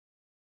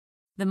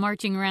The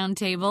Marching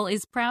Roundtable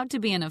is proud to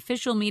be an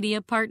official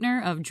media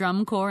partner of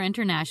Drum Corps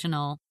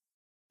International.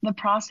 The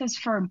process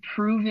for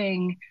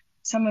improving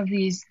some of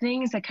these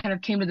things that kind of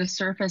came to the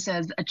surface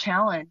as a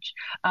challenge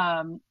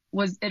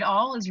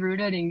is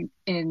rooted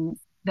in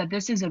that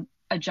this is a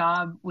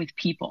job with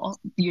people.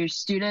 Your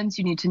students,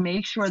 you need to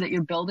make sure that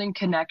you're building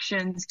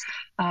connections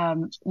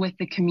with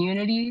the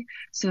community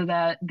so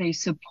that they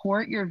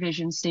support your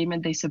vision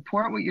statement, they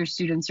support what your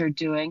students are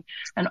doing,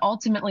 and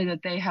ultimately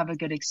that they have a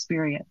good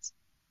experience.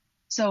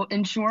 So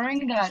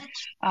ensuring that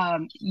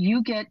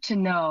you get to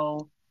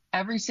know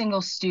every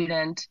single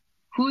student,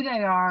 who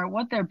they are,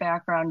 what their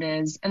background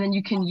is, and then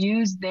you can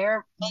use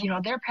their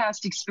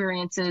past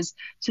experiences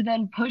to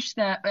then push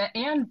that,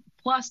 and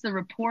plus the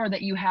rapport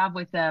that you have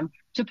with them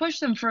to push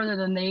them further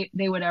than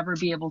they would ever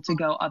be able to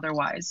go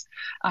otherwise.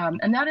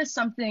 And that is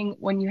something,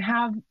 when you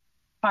have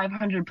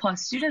 500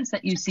 plus students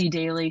that you see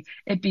daily,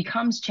 it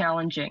becomes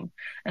challenging.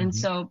 And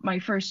so my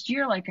first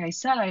year, like I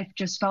said, I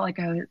just felt like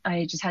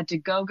I just had to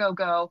go,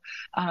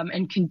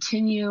 and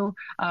continue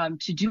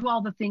to do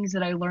all the things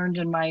that I learned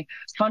in my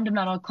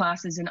fundamental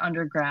classes in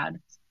undergrad.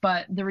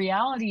 But the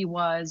reality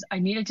was I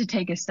needed to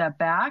take a step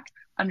back,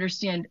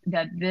 understand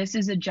that this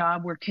is a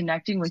job where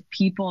connecting with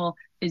people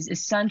is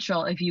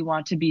essential if you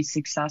want to be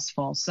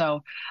successful.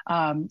 So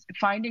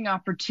finding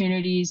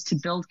opportunities to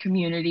build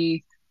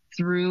community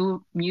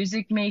through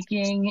music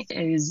making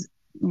is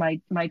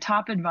my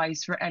top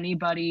advice for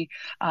anybody,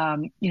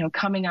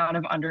 coming out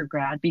of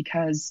undergrad,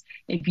 because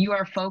if you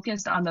are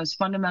focused on those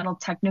fundamental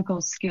technical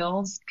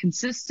skills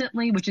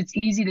consistently, which it's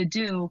easy to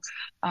do,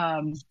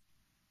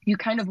 you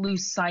kind of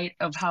lose sight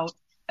of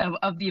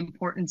the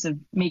importance of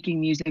making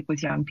music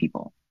with young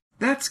people.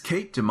 That's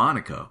Kate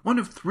DeMonica, one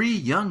of 3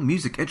 young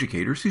music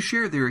educators who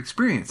share their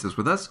experiences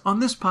with us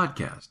on this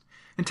podcast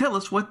and tell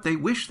us what they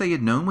wish they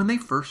had known when they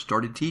first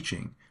started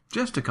teaching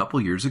just a couple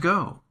years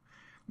ago.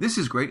 This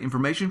is great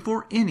information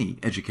for any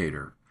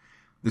educator.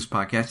 This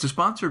podcast is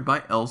sponsored by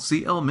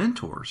LCL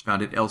Mentors,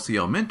 found at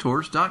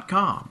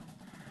lclmentors.com.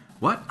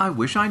 What I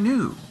Wish I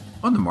Knew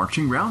on the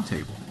Marching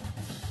Roundtable.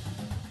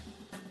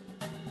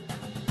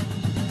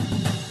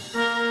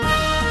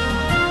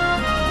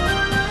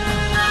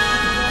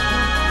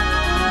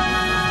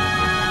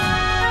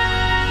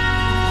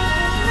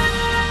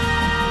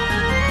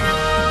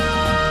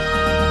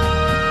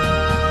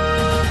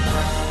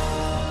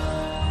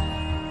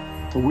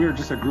 So we're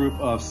just a group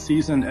of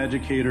seasoned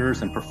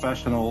educators and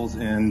professionals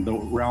in the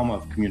realm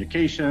of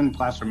communication,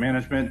 classroom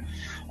management,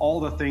 all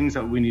the things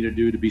that we need to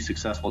do to be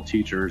successful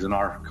teachers. And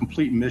our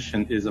complete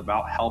mission is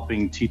about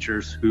helping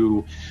teachers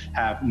who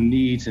have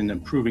needs in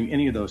improving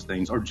any of those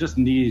things, or just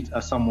need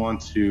someone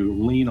to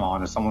lean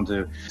on, as someone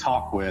to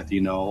talk with. We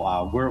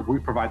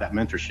provide that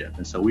mentorship.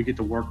 And so we get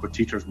to work with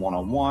teachers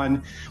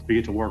one-on-one. We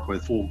get to work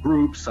with full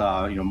groups,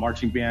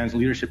 marching bands,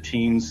 leadership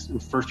teams,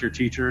 first-year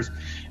teachers,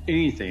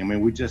 anything. I mean,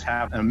 we just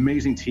have an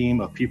amazing team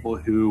of people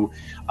who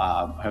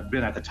have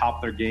been at the top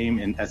of their game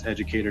as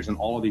educators in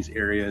all of these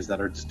areas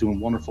that are just doing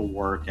wonderful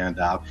work. And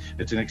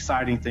it's an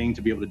exciting thing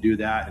to be able to do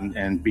that,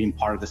 and being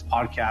part of this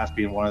podcast,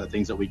 being one of the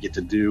things that we get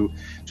to do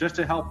just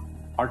to help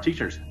our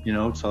teachers,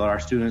 so that our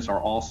students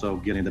are also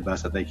getting the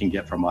best that they can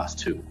get from us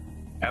too.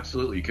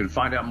 Absolutely. You can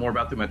find out more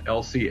about them at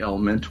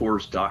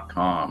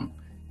lclmentors.com.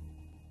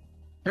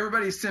 Hey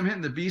everybody, it's Tim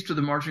Hinton, the Beast of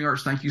the Marching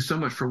Arts. Thank you so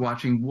much for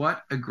watching.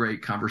 What a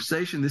great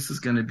conversation. This is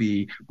going to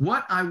be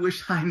what I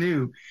wish I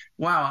knew.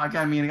 Wow, I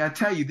got to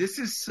tell you, this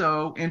is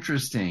so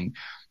interesting.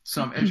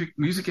 Some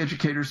music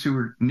educators who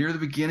were near the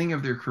beginning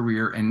of their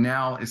career, and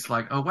now it's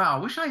like, oh, wow, I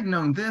wish I had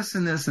known this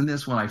and this and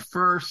this when I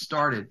first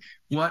started.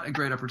 What a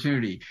great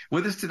opportunity.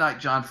 With us tonight,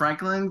 John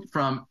Franklin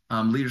from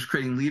Leaders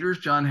Creating Leaders.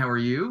 John, how are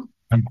you?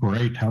 I'm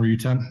great. How are you,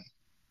 Tim?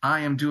 I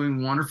am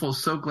doing wonderful.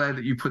 So glad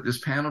that you put this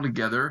panel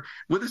together.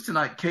 With us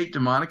tonight, Kate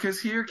DeMonica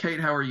is here. Kate,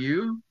 how are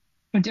you?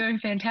 I'm doing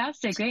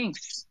fantastic.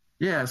 Thanks.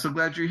 Yeah, so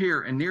glad you're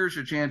here. And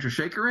Neerja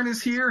Chandrasekaran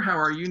is here. How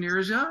are you,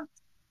 Neerja?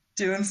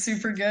 Doing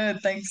super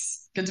good.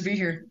 Thanks. Good to be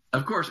here.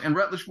 Of course. And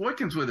Rutledge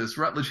Boykin's with us.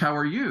 Rutledge, how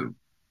are you?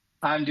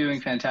 I'm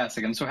doing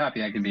fantastic. I'm so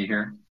happy I can be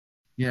here.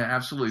 Yeah,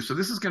 absolutely. So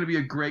this is going to be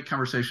a great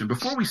conversation.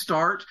 Before we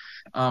start,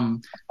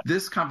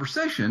 this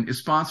conversation is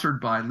sponsored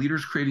by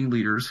Leaders Creating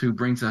Leaders, who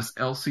brings us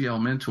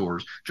LCL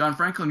Mentors. John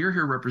Franklin, you're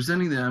here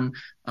representing them.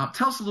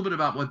 Tell us a little bit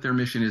about what their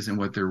mission is and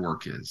what their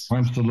work is.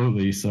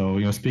 Absolutely.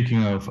 So,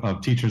 speaking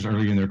of teachers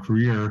early in their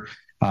career,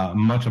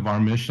 much of our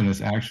mission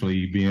is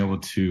actually being able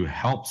to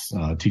help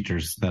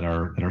teachers that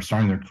are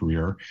starting their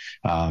career.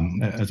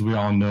 As we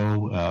all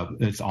know,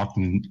 it's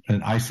often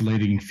an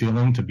isolating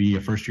feeling to be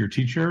a first-year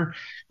teacher,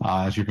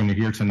 as you're going to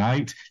hear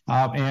tonight.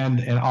 And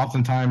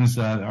oftentimes,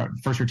 our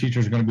first-year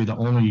teachers are going to be the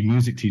only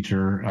music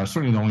teacher,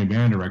 certainly the only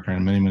band director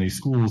in many, many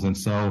schools. And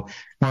so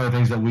one of the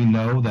things that we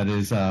know that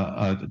is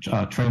a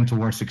trend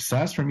towards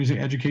success for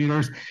music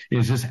educators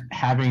is just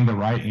having the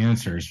right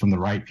answers from the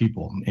right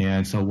people.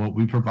 And so what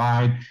we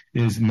provide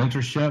is is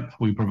mentorship.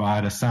 We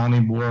provide a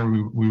sounding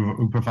board.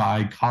 We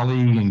provide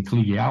colleague and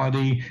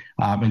collegiality,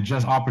 and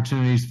just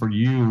opportunities for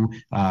you,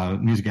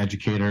 music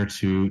educator,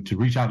 to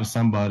reach out to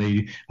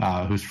somebody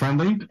who's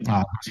friendly,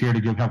 who's here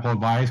to give helpful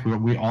advice.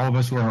 We all of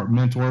us who are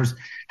mentors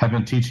have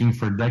been teaching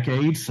for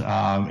decades,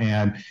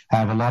 and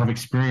have a lot of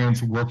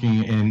experience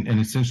working in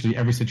essentially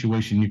every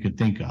situation you could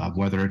think of,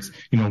 whether it's,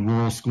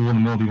 rural school in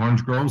the middle of the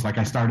orange groves, like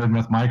I started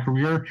with my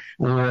career,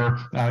 or,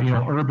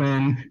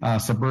 urban,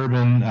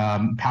 suburban,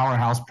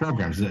 powerhouse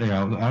programs,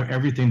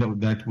 everything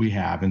that we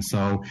have. And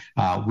so,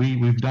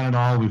 we've done it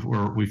all.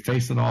 We've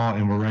faced it all,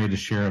 and we're ready to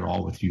share it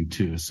all with you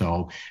too.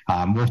 So,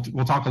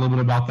 we'll talk a little bit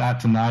about that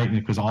tonight,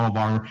 because all of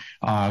our,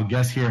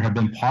 guests here have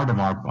been part of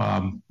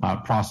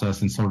our,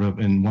 process, and sort of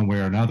in one way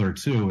or another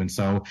too. And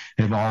so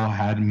they've all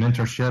had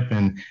mentorship,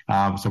 and,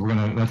 so we're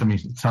going to let them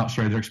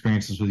share their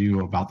experiences with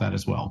you about that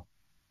as well.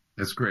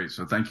 That's great.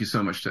 So thank you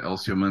so much to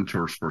LCL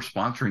Mentors for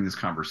sponsoring this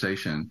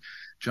conversation.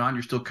 John,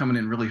 you're still coming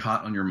in really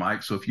hot on your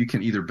mic, so if you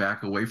can either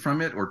back away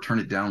from it or turn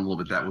it down a little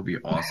bit, that would be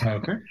awesome.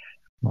 Okay.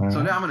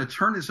 So now I'm going to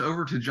turn this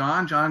over to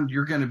John. John,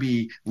 you're going to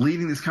be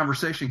leading this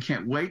conversation.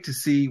 Can't wait to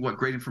see what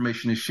great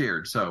information is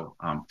shared. So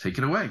take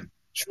it away.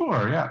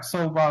 Sure, yeah.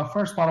 So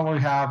first, why don't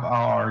we have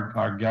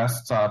our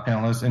guests,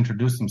 panelists,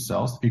 introduce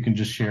themselves? If you can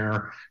just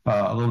share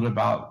a little bit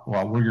about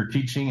where you're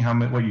teaching,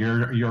 what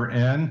year you're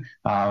in,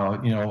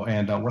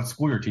 and what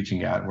school you're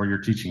teaching at, where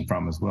you're teaching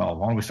from as well.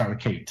 Why don't we start with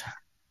Kate?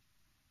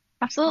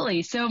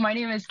 Absolutely. So my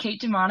name is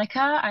Kate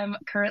DeMonica. I'm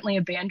currently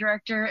a band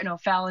director in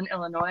O'Fallon,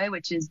 Illinois,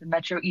 which is the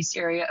Metro East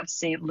area of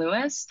St.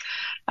 Louis.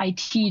 I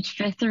teach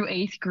 5th through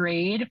 8th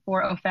grade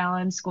for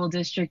O'Fallon School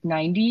District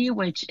 90,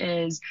 which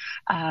is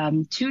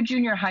 2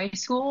 junior high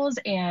schools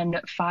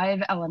and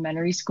 5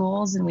 elementary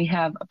schools. And we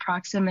have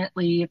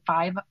approximately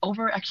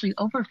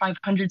over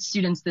 500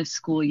 students this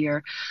school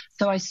year.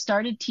 So I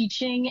started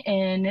teaching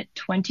in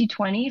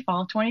 2020,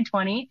 fall of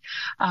 2020,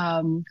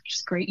 which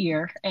is a great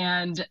year.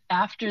 And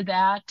after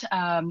that,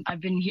 I've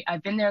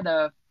been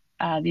there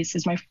this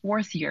is my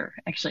 4th year,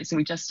 actually. So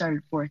we just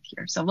started 4th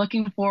year. So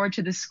looking forward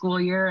to this school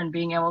year and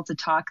being able to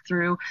talk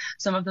through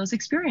some of those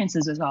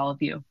experiences with all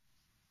of you.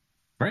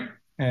 Great.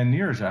 And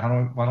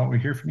Neerja, why don't we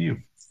hear from you?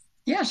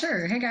 Yeah,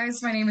 sure. Hey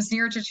guys, my name is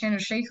Neerja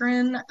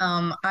Chandrasekharan.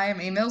 I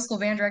am a middle school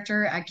band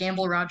director at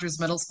Gamble Rogers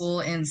Middle School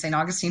in St.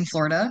 Augustine,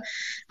 Florida.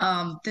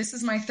 This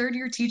is my 3rd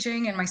year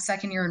teaching and my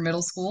 2nd year in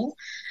middle school.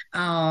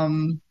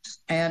 And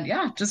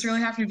yeah, just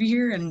really happy to be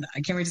here, and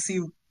I can't wait to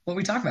see what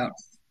we talk about.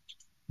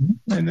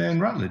 And then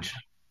Rutledge.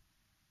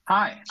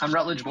 Hi, I'm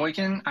Rutledge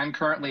Boykin. I'm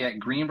currently at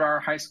Greenbrier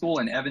High School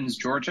in Evans,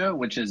 Georgia,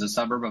 which is a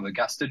suburb of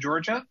Augusta,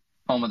 Georgia,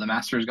 home of the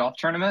Masters Golf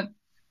Tournament.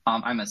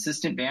 I'm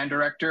assistant band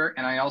director,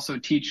 and I also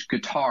teach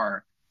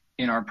guitar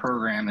in our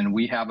program. And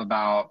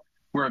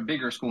we're a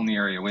bigger school in the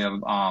area. We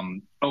have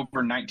over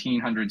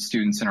 1,900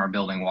 students in our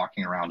building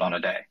walking around on a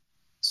day.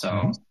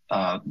 So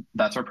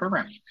that's our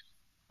program.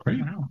 Great.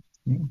 Wow.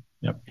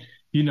 Yep.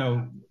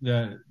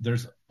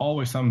 There's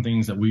always some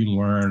things that we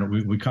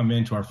learn. We come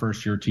into our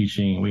first year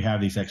teaching, we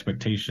have these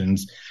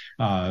expectations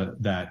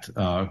that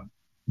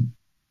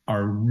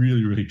are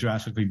really, really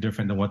drastically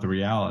different than what the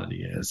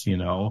reality is,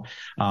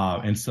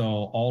 and so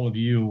all of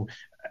you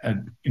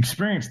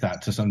experienced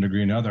that to some degree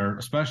or another,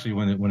 especially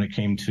when it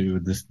came to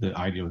the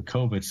idea of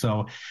COVID.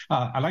 So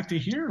I'd like to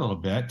hear a little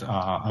bit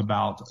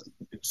about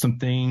some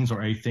things,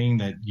 or a thing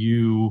that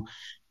you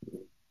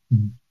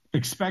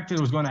expected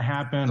was going to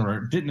happen or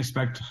didn't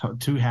expect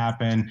to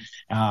happen,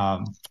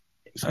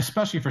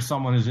 especially for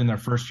someone who's in their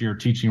first year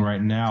teaching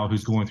right now,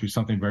 who's going through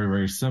something very,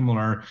 very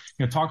similar.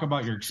 Talk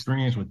about your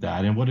experience with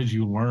that, and what did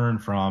you learn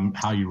from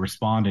how you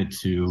responded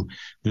to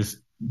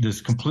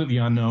this completely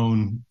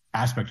unknown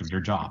aspect of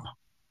your job?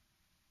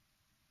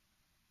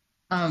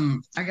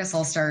 I guess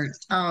I'll start.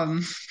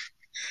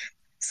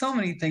 So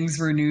many things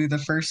were new the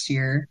first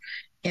year,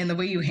 and the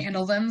way you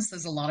handle them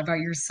says a lot about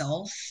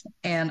yourself.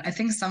 And I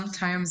think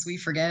sometimes we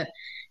forget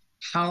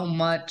how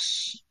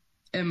much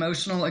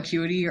emotional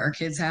acuity our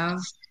kids have,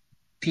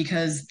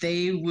 because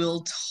they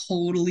will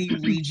totally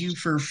read you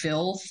for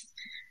filth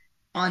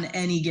on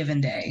any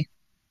given day.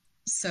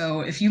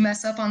 So if you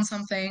mess up on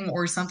something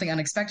or something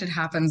unexpected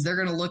happens, they're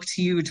going to look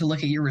to you to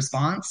look at your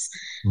response,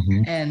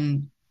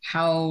 and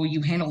how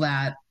you handle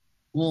that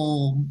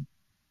will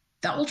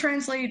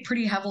translate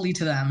pretty heavily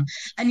to them.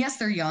 And yes,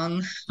 they're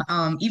young.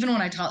 Even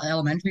when I taught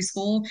elementary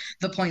school,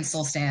 the point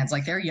still stands.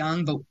 Like, they're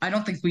young, but I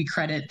don't think we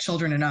credit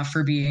children enough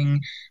for being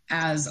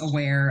as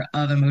aware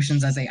of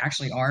emotions as they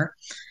actually are.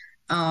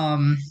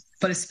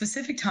 But a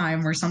specific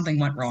time where something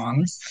went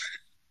wrong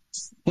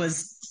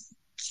was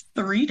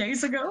 3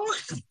 days ago.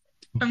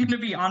 I'm going to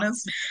be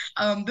honest.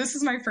 This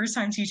is my first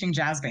time teaching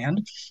jazz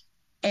band.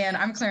 And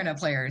I'm a clarinet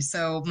player,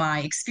 so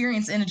my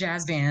experience in a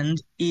jazz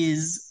band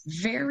is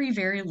very,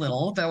 very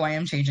little, though I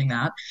am changing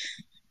that.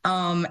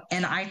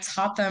 And I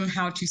taught them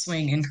how to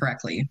swing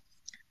incorrectly.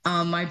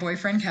 My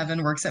boyfriend,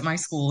 Kevin, works at my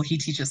school. He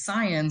teaches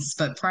science,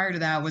 but prior to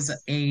that was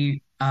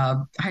a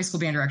high school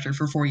band director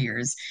for 4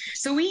 years.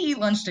 So we eat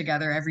lunch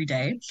together every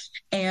day.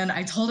 And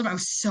I told him I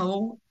was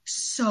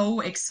so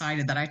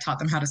excited that I taught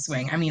them how to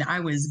swing. I mean, I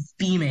was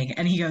beaming.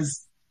 And he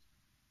goes,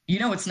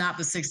 it's not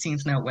the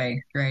 16th note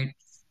way, right?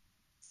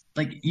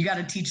 Like, you got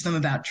to teach them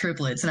about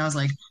triplets. And I was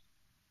like,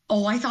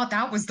 oh, I thought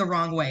that was the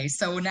wrong way.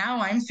 So now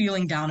I'm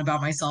feeling down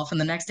about myself.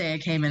 And the next day I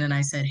came in and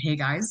I said, hey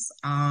guys,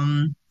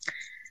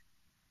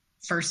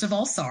 first of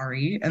all,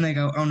 sorry. And they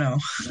go, oh no.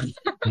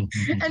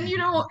 And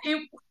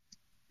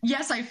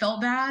yes, I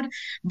felt bad,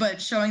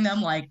 but showing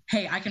them like,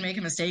 hey, I can make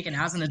a mistake. And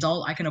as an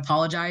adult, I can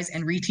apologize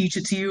and reteach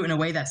it to you in a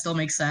way that still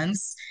makes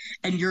sense.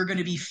 And you're going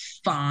to be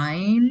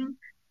fine.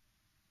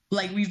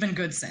 Like, we've been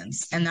good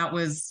since. And that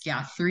was,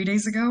 3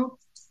 days ago.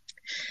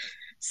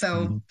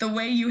 So the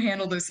way you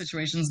handle those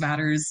situations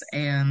matters,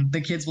 and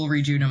the kids will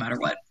read you no matter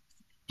what.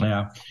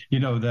 Yeah.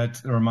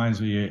 That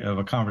reminds me of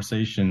a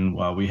conversation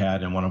we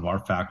had in one of our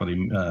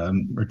faculty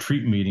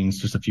retreat meetings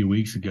just a few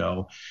weeks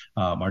ago.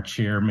 Our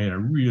chair made a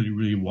really,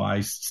 really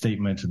wise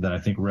statement that I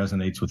think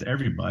resonates with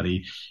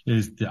everybody,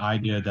 is the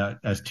idea that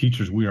as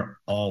teachers, we are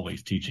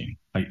always teaching.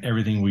 Like,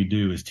 everything we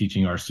do is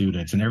teaching our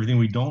students, and everything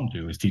we don't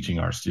do is teaching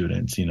our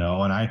students, and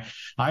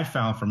I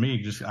found, for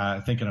me, just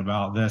thinking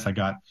about this, I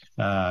got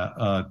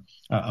a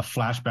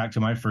flashback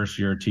to my first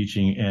year of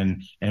teaching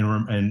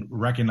and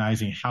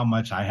recognizing how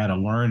much I had to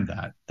learn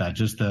that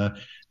just the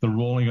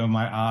rolling of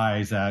my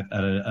eyes at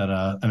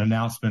an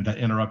announcement that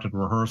interrupted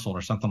rehearsal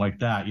or something like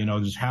that,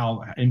 just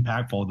how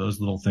impactful those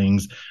little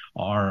things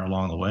are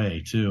along the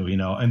way too,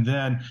 and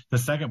then the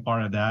second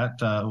part of that,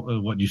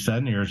 what you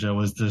said, Nirja,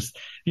 was just,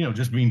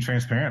 just being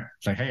transparent.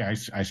 It's like, hey,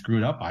 I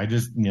screwed up. I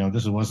just,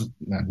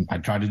 I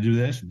tried to do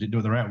this, didn't do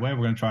it the right way.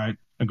 We're going to try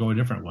and go a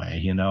different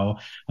way,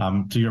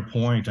 to your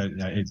point,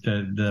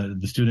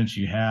 the students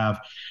you have,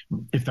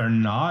 if they're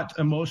not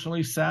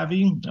emotionally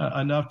savvy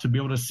enough to be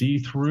able to see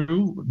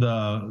through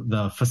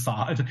the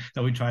facade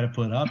that we try to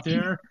put up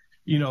there,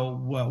 they're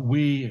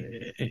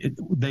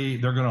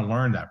going to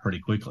learn that pretty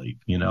quickly,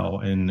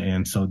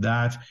 and so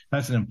that's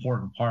an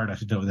important part. I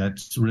think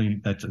that's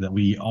really that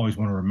we always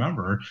want to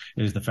remember,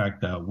 is the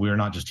fact that we're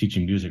not just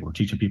teaching music, we're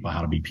teaching people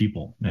how to be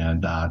people.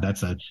 And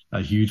that's a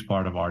huge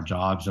part of our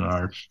jobs and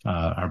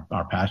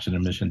our passion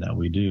and mission that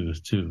we do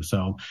too.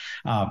 So,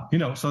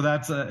 so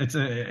that's it's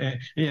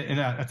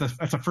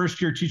a first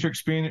year teacher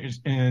experience.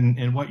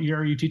 In what year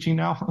are you teaching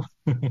now?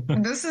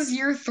 This is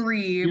year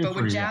 3, but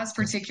with jazz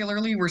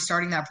particularly, we're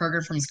starting that program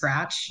from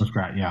scratch.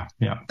 Yeah.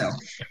 So,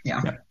 yeah.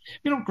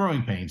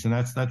 Growing pains, and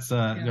that's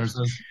there's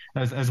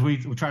as we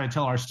try to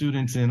tell our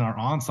students in our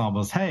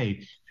ensembles,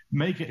 hey,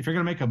 if you're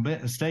going to make a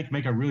mistake,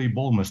 make a really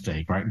bold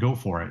mistake, right? Go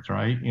for it,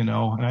 right? And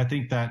I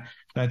think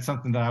that's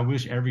something that I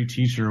wish every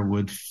teacher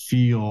would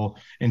feel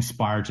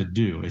inspired to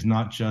do, is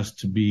not just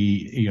to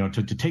be,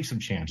 to take some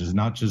chances,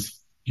 not just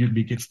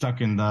get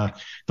stuck in the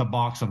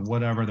box of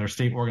whatever their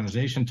state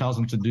organization tells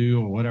them to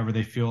do, or whatever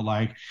they feel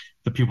like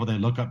the people they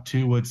look up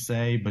to would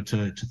say, but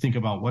to think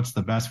about what's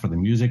the best for the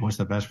music, what's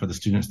the best for the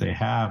students they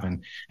have,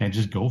 and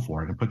just go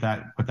for it and put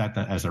that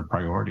as their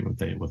priority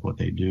with what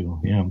they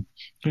do. Yeah.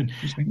 Good.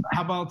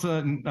 How about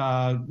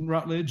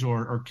Rutledge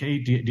or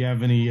Kate? Do you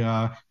have any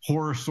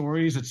horror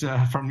stories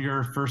from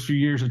your first few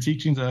years of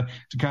teaching to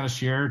kind of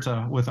share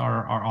with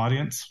our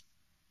audience?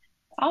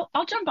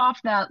 I'll jump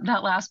off that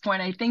last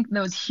point. I think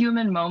those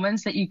human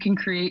moments that you can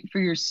create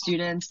for your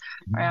students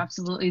are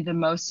absolutely the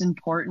most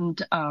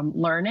important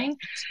learning.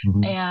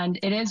 And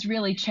it is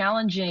really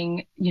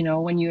challenging,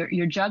 when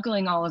you're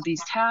juggling all of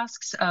these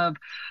tasks of,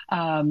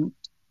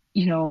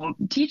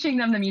 teaching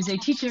them the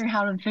music, teaching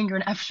how to finger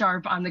an F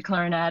sharp on the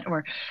clarinet,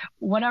 or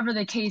whatever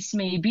the case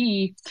may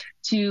be.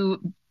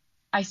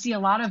 I see a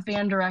lot of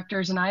band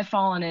directors, and I've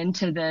fallen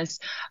into this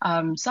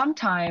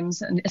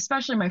sometimes, and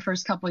especially my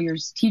first couple of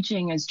years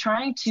teaching, is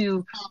trying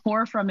to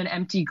pour from an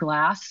empty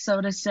glass,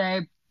 so to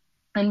say,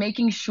 and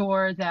making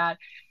sure that,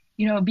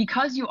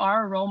 because you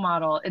are a role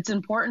model, it's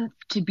important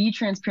to be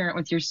transparent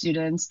with your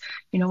students.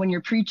 When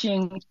you're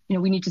preaching,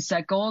 we need to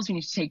set goals, we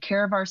need to take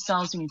care of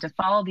ourselves, we need to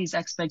follow these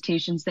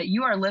expectations, that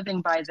you are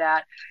living by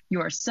that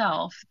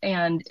yourself.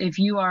 And if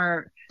you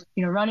are,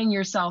 running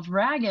yourself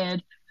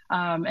ragged,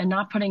 and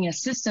not putting a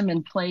system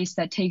in place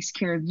that takes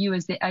care of you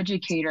as the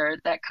educator,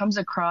 that comes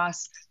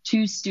across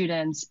to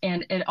students,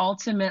 and it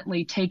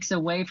ultimately takes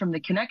away from the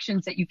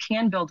connections that you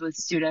can build with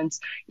students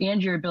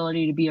and your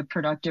ability to be a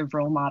productive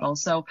role model.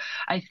 So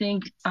I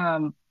think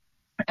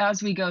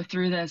as we go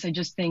through this, I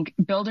just think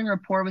building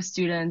rapport with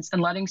students and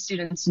letting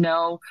students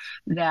know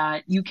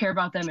that you care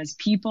about them as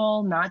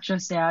people, not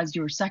just as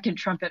your second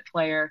trumpet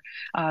player,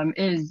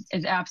 is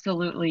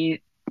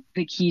absolutely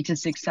the key to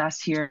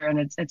success here. And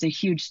it's a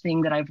huge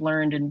thing that I've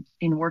learned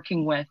in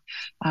working with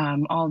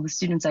all the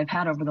students I've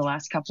had over the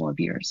last couple of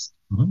years.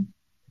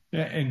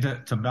 Yeah, and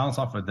to bounce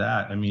off of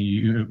that, I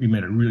mean, you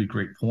made a really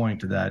great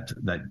point that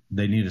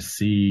they need to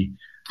see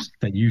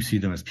that you see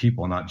them as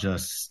people, not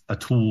just a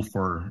tool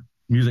for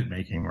music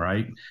making,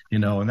 right?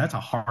 And that's a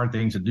hard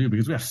thing to do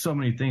because we have so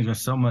many things, we have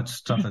so much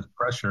stuff that's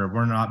pressure.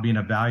 We're not being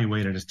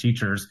evaluated as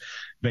teachers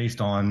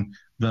based on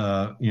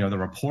the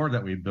rapport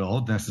that we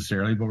build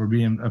necessarily, but we're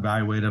being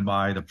evaluated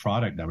by the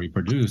product that we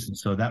produce. And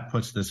so that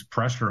puts this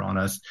pressure on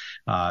us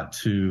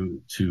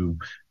to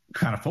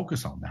kind of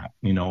focus on that,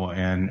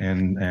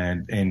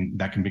 and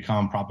that can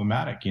become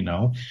problematic,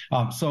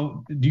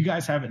 So do you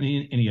guys have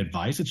any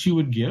advice that you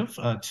would give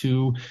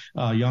to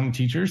young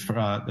teachers,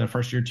 for the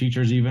first year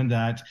teachers, even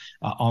that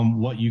on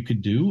what you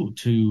could do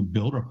to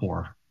build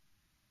rapport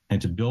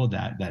and to build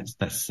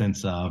that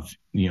sense of,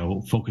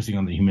 focusing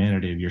on the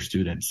humanity of your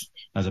students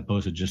as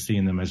opposed to just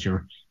seeing them as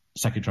your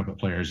second trumpet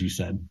player, as you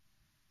said?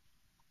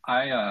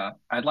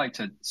 I'd like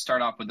to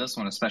start off with this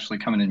one, especially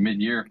coming in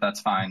mid-year, if that's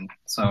fine.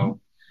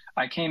 So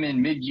I came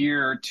in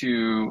mid-year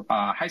to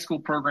a high school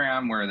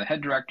program where the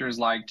head director is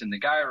liked and the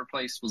guy I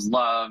replaced was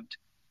loved.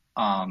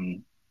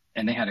 And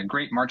they had a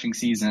great marching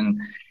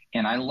season.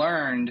 And I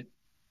learned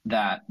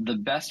that the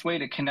best way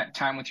to connect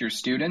time with your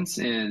students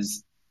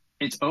is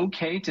it's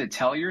okay to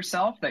tell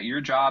yourself that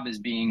your job is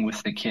being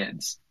with the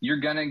kids. You're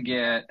going to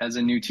get, as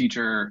a new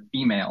teacher,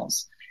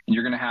 emails, and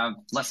you're going to have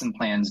lesson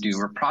plans due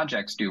or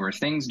projects due or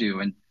things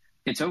due. And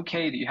it's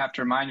okay that you have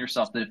to remind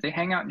yourself that if they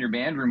hang out in your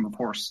band room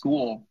before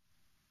school,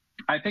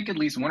 I pick at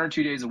least 1 or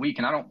 2 days a week,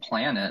 and I don't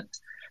plan it,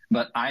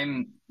 but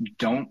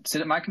don't sit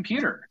at my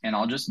computer, and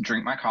I'll just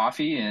drink my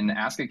coffee and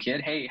ask a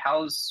kid, hey,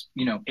 how's,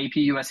 AP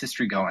US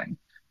history going?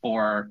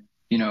 Or,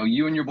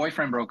 you and your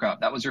boyfriend broke up.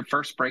 That was your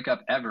first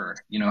breakup ever.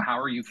 How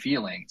are you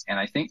feeling? And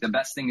I think the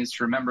best thing is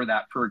to remember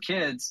that for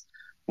kids,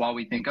 while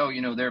we think,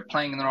 they're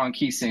playing in the wrong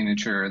key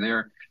signature,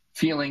 they're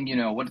feeling,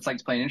 what it's like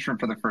to play an instrument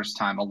for the first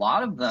time. A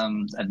lot of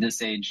them at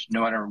this age,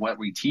 no matter what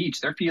we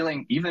teach, they're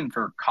feeling, even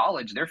for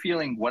college, they're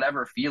feeling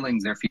whatever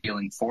feelings they're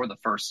feeling for the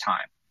first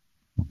time.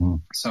 Mm-hmm.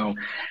 So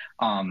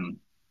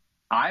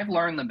I've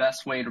learned the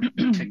best way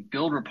to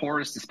build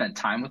rapport is to spend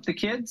time with the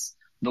kids.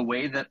 The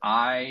way that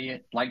I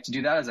like to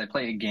do that is I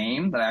play a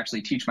game that I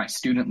actually teach my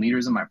student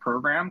leaders in my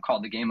program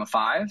called the Game of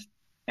Five.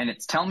 And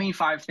it's tell me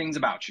 5 things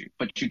about you,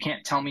 but you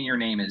can't tell me your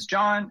name is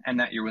John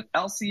and that you're with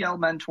LCL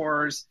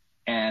Mentors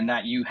and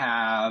that you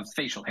have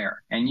facial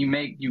hair, and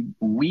you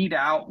weed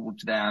out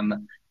with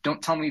them.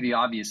 Don't tell me the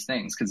obvious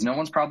things, because no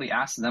one's probably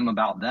asked them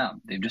about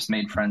them. They've just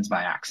made friends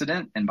by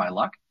accident and by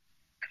luck.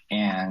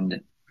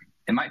 And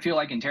it might feel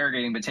like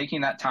interrogating, but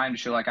taking that time to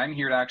show like, I'm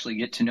here to actually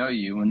get to know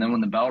you. And then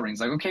when the bell rings,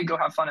 like, okay, go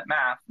have fun at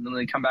math. And then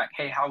they come back,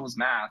 hey, how was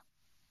math?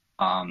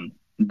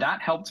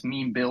 That helped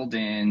me build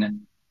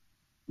in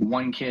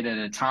one kid at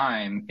a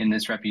time in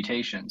this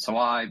reputation. So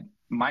I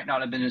might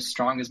not have been as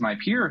strong as my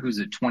peer who's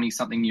a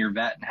 20-something year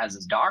vet and has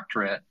his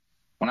doctorate.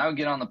 When I would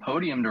get on the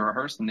podium to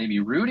rehearse them, they'd be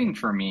rooting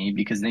for me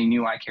because they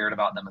knew I cared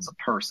about them as a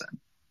person.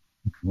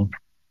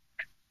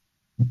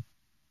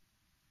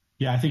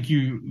 Yeah, I think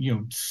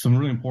some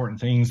really important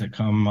things that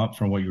come up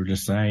from what you were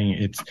just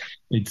saying.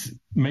 It's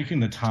making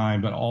the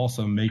time, but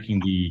also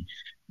making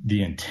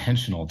the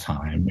intentional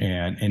time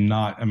and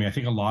not, I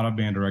think a lot of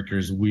band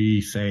directors,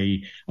 we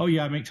say, oh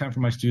yeah, I make time for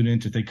my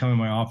students. If they come in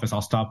my office,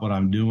 I'll stop what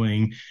I'm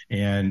doing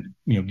and,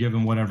 give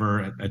them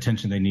whatever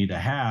attention they need to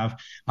have.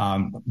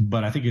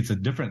 But I think it's a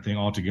different thing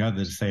altogether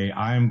to say,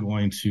 I'm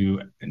going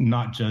to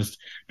not just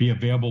be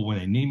available when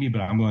they need me,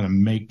 but I'm going to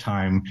make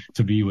time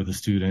to be with the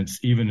students,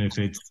 even if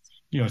it's,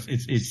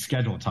 it's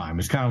scheduled time.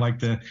 It's kind of like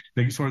the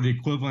sort of the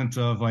equivalent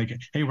of like,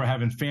 hey, we're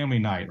having family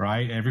night,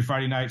 right? Every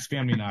Friday night's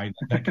family night,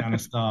 that kind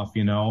of stuff,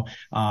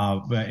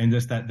 and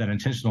just that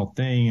intentional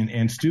thing.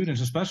 And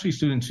students, especially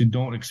students who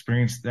don't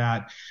experience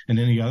that in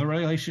any other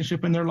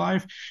relationship in their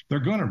life, they're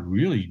going to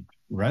really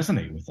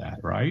resonate with that,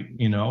 right?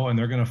 And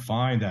they're going to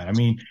find that.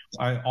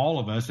 All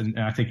of us, and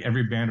I think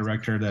every band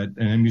director and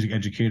a music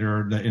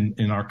educator that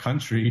in our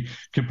country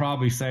can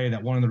probably say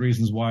that one of the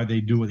reasons why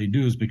they do what they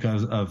do is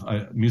because of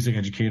a music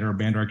educator or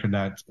band director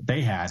that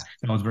they had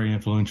that was very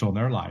influential in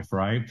their life,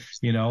 right?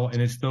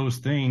 And it's those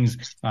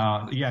things.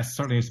 Yes,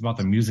 certainly it's about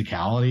the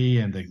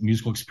musicality and the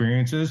musical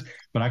experiences,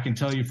 but I can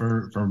tell you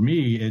for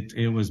me,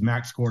 it was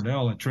Max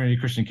Cordell at Trinity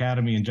Christian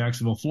Academy in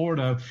Jacksonville,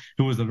 Florida,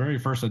 who was the very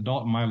first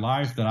adult in my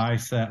life that I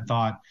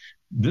thought,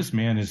 this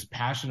man is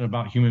passionate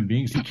about human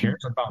beings. He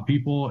cares about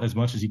people as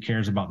much as he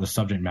cares about the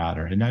subject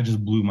matter. And that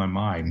just blew my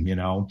mind,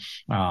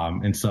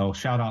 and so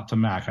shout out to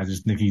Mac. I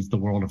just think he's the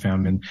world of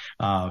him. And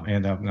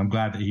I'm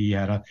glad that he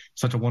had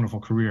such a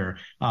wonderful career.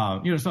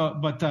 That's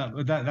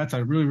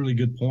a really, really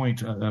good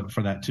point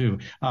for that too.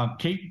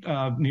 Kate,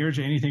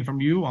 Neerja, anything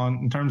from you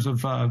in terms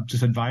of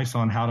just advice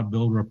on how to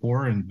build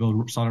rapport and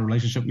build a solid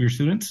relationship with your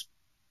students?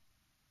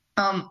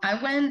 I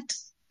went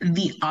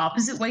the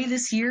opposite way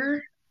this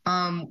year.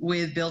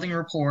 With building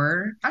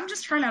rapport. I'm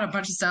just trying out a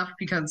bunch of stuff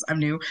because I'm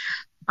new.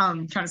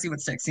 Trying to see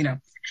what sticks,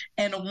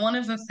 And one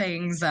of the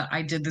things that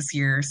I did this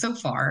year so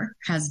far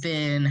has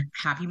been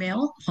Happy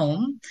Mail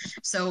home.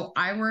 So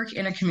I work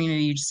in a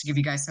community, just to give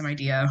you guys some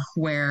idea,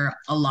 where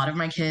a lot of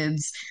my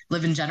kids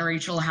live in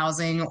generational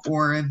housing,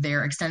 or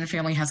their extended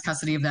family has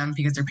custody of them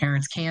because their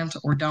parents can't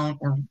or don't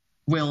or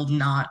will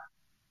not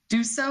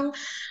do so.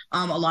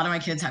 A lot of my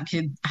kids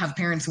have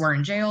parents who are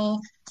in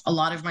jail. A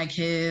lot of my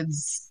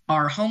kids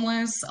are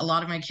homeless. A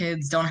lot of my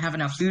kids don't have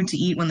enough food to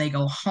eat when they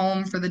go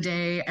home for the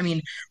day. I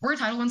mean, we're a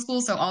Title I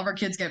school, so all of our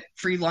kids get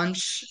free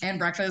lunch and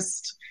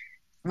breakfast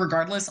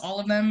regardless, all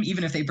of them.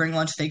 Even if they bring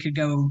lunch, they could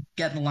go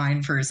get in the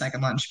line for a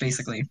second lunch,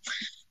 basically.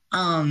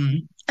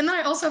 And then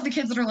I also have the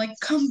kids that are like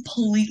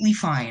completely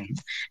fine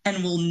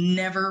and will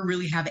never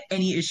really have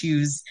any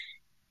issues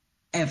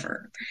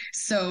ever.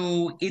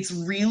 So it's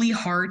really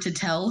hard to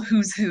tell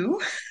who's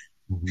who.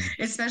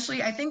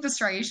 Especially, I think the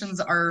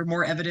striations are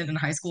more evident in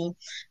high school,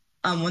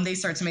 when they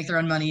start to make their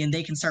own money and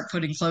they can start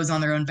putting clothes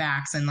on their own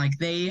backs, and like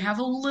they have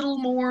a little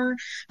more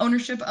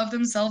ownership of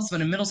themselves.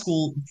 But in middle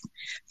school,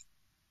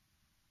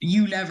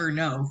 you never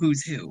know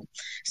who's who.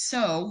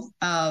 So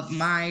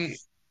my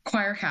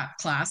choir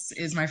class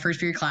is my first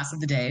period class of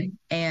the day,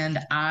 and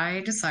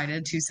I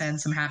decided to send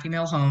some Happy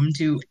Mail home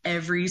to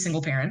every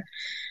single parent.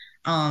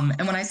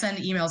 And when I send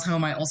emails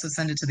home, I also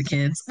send it to the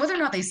kids. Whether or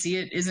not they see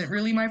it isn't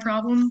really my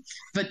problem,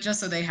 but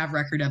just so they have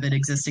record of it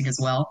existing as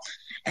well.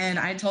 And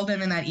I told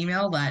them in that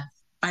email that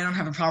I don't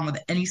have a problem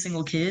with any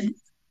single kid.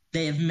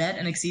 They have met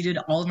and exceeded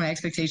all of my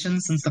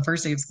expectations since the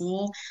first day of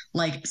school.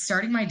 Like,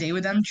 starting my day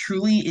with them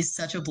truly is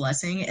such a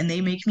blessing, and they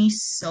make me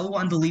so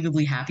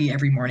unbelievably happy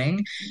every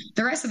morning.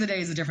 The rest of the day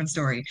is a different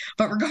story.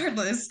 But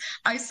regardless,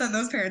 I sent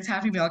those parents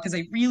Happy Mail because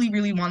I really,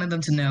 really wanted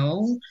them to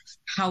know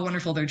how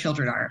wonderful their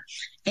children are.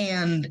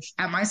 And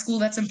at my school,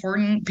 that's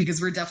important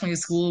because we're definitely a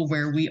school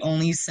where we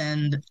only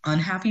send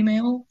unhappy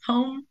mail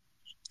home.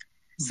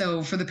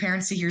 So for the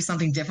parents to hear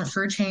something different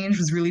for a change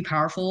was really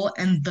powerful.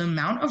 And the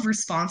amount of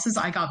responses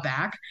I got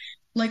back,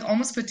 like,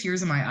 almost put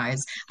tears in my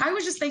eyes. I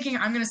was just thinking,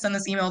 I'm going to send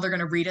this email. They're going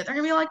to read it. They're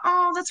going to be like,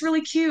 oh, that's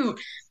really cute.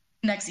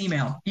 Next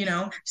email,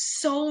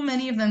 so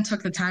many of them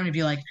took the time to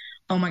be like,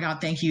 oh my God,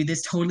 thank you.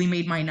 This totally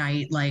made my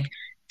night. Like,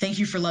 thank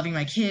you for loving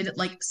my kid.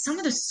 Like, some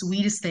of the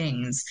sweetest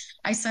things.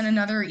 I sent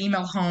another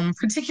email home,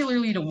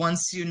 particularly to one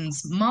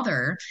student's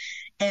mother.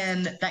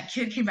 And that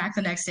kid came back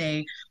the next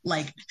day,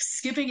 like,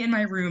 skipping in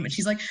my room. And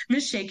she's like,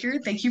 Miss Shaker,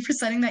 thank you for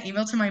sending that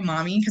email to my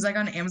mommy because I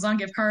got an Amazon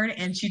gift card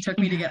and she took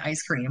me to get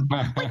ice cream.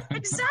 Like,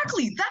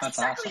 exactly. That's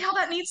exactly awesome. How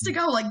that needs to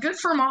go. Like, good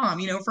for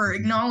mom, for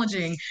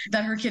acknowledging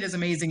that her kid is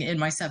amazing in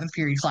my 7th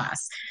period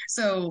class.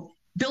 So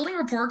building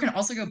rapport can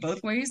also go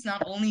both ways,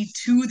 not only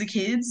to the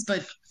kids,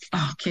 but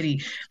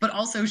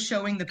also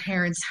showing the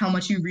parents how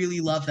much you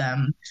really love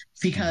them,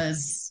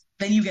 because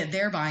then you get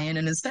their buy-in.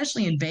 And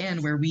especially in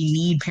band where we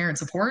need parent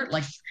support,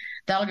 like,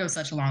 that'll go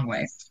such a long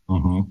way.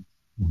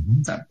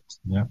 So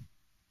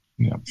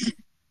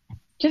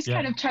just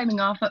kind of chiming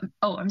off of,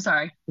 I'm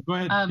sorry. Go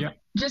ahead.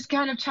 Just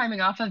kind of chiming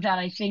off of that,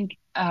 I think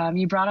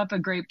you brought up a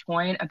great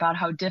point about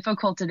how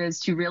difficult it is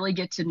to really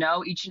get to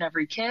know each and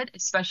every kid,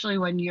 especially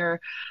when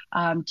you're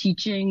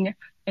teaching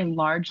a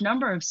large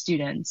number of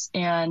students.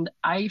 And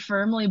I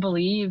firmly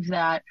believe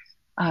that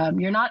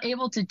you're not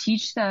able to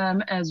teach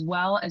them as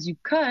well as you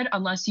could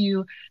unless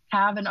you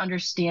have an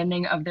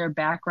understanding of their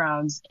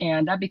backgrounds.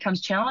 And that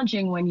becomes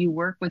challenging when you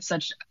work with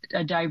such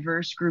a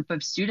diverse group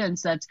of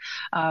students. That's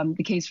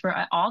the case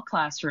for all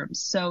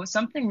classrooms. So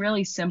something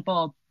really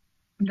simple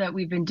that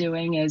we've been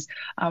doing is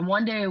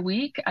one day a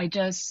week, I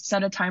just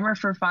set a timer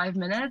for 5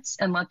 minutes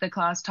and let the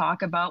class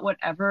talk about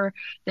whatever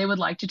they would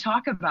like to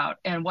talk about.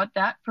 And what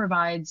that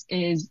provides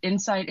is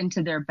insight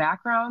into their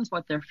backgrounds,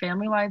 what their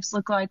family lives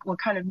look like, what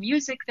kind of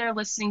music they're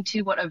listening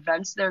to, what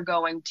events they're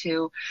going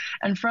to.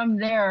 And from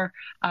there,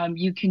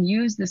 you can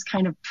use this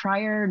kind of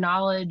prior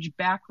knowledge,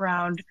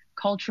 background,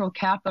 cultural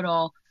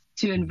capital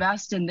to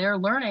invest in their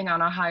learning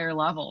on a higher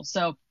level.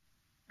 So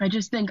I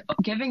just think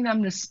giving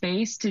them the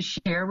space to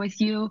share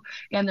with you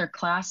and their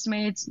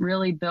classmates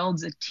really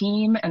builds a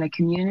team and a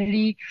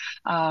community.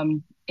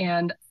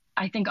 And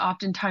I think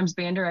oftentimes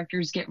band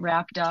directors get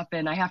wrapped up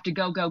in, I have to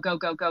go.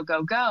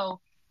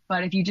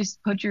 But if you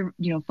just put your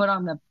foot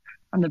on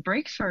the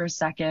brakes for a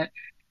second,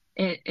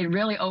 it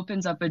really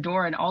opens up a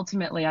door, and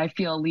ultimately I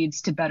feel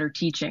leads to better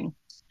teaching.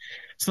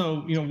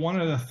 So,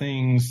 one of the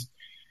things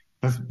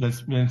that's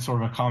been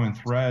sort of a common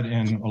thread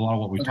in a lot of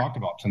what we talked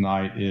about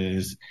tonight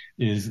is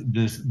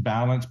this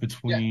balance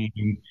between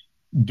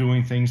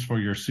doing things for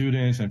your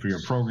students and for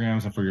your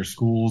programs and for your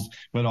schools,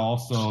 but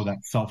also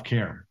that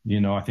self-care.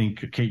 I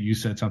think, Kate, you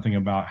said something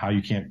about how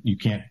you can't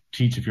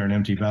teach if you're an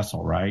empty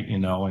vessel, right?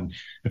 And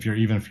if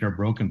you're a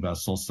broken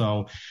vessel.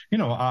 So,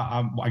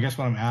 I guess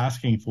what I'm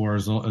asking for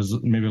is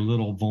maybe a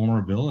little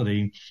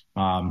vulnerability,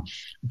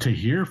 to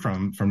hear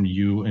from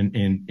you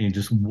and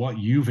just what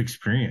you've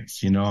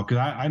experienced, because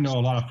I know a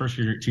lot of first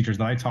year teachers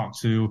that I talk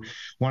to,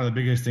 one of the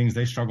biggest things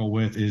they struggle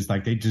with is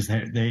like,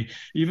 they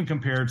even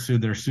compared to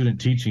their student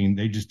teaching,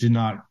 they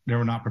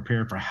were not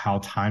prepared for how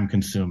time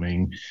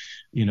consuming,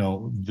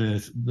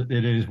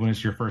 it is when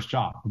it's your first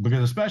job,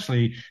 because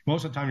especially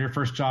most of the time your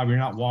first job job, you're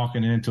not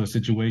walking into a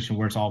situation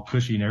where it's all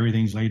cushy and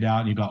everything's laid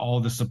out and you've got all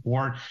the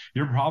support.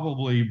 You're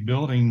probably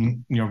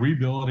building,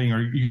 rebuilding,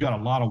 or you got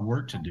a lot of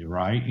work to do,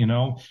 right?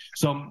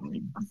 So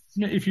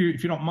if you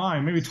don't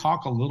mind, maybe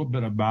talk a little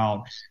bit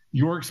about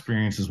your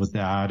experiences with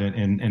that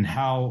and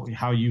how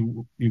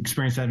you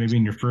experienced that maybe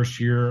in your first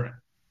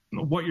year,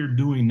 what you're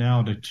doing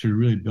now to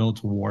really build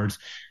towards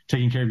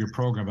taking care of your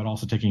program, but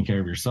also taking care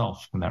of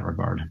yourself in that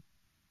regard.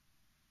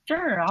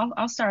 Sure,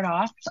 I'll start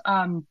off.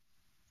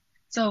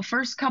 So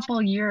first couple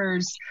of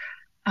years,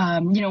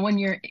 when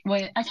you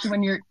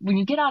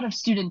get out of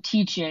student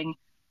teaching,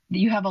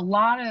 you have a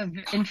lot of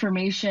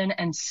information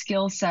and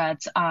skill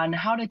sets on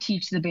how to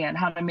teach the band,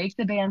 how to make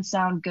the band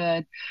sound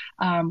good.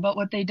 But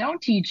what they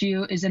don't teach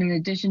you is that in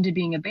addition to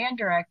being a band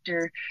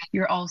director,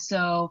 you're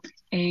also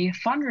a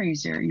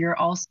fundraiser. You're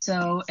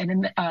also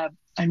an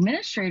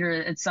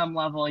administrator at some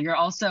level. You're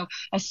also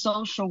a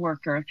social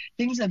worker,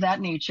 things of that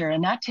nature.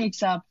 And that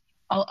takes up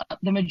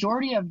the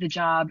majority of the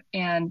job.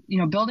 And,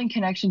 building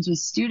connections with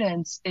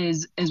students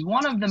is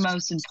one of the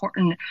most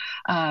important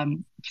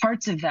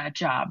parts of that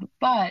job.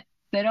 But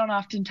they don't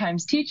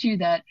oftentimes teach you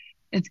that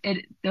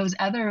those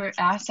other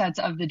assets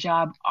of the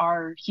job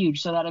are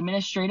huge. So that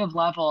administrative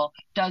level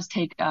does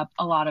take up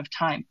a lot of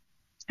time.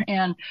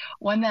 And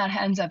when that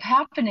ends up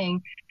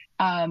happening,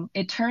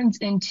 it turns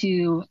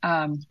into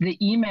the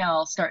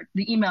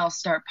emails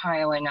start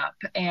piling up,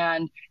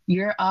 and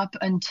you're up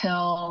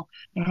until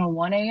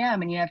 1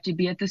 a.m. and you have to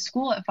be at the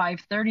school at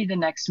 5:30 the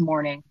next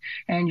morning,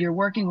 and you're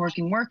working,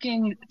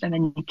 and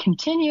then you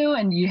continue,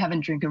 and you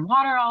haven't drinking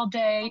water all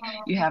day,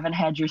 you haven't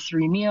had your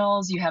 3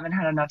 meals, you haven't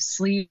had enough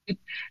sleep,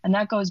 and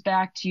that goes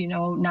back to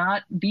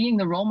not being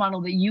the role model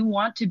that you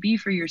want to be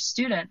for your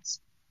students.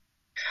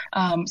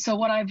 So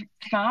what I've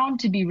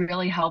found to be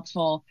really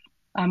helpful.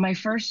 My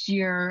first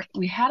year,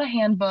 we had a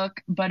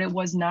handbook, but it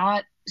was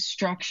not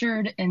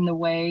structured in the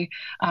way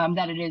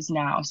that it is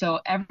now. So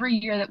every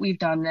year that we've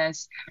done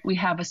this, we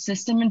have a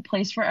system in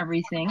place for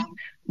everything.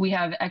 We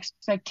have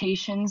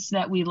expectations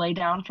that we lay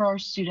down for our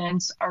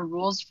students, our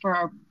rules for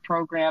our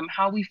program,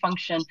 how we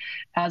function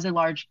as a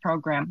large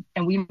program.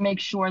 And we make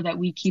sure that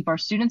we keep our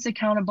students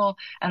accountable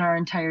and our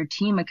entire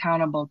team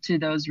accountable to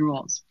those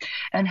rules.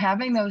 And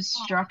having those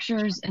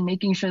structures and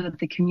making sure that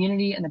the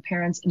community and the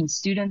parents and the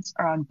students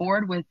are on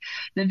board with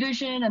the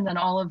vision and then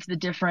all of the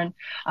different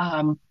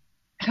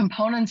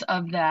components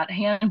of that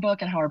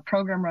handbook and how our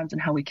program runs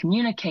and how we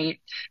communicate,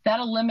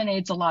 that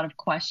eliminates a lot of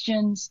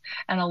questions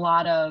and a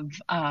lot of,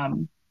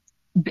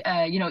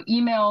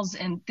 emails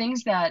and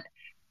things that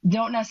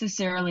don't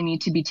necessarily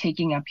need to be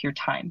taking up your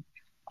time.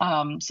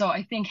 So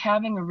I think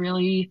having a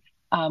really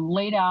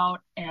laid out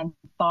and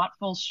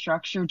thoughtful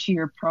structure to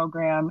your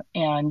program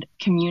and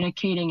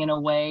communicating in a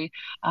way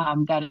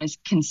that is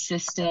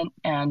consistent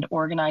and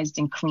organized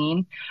and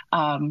clean,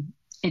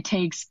 it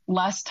takes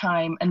less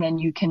time, and then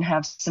you can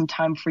have some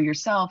time for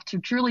yourself to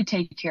truly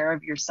take care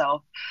of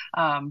yourself.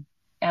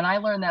 And I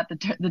learned that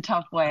the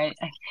tough way.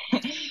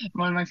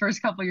 One of my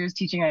first couple of years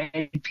teaching, I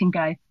had pink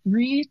eye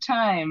 3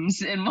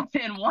 times in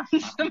one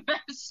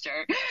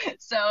semester.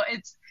 So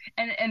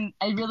and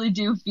I really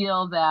do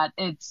feel that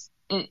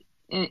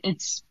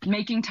it's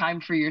making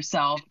time for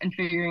yourself and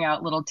figuring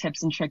out little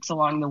tips and tricks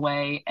along the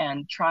way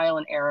and trial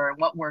and error,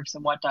 what works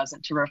and what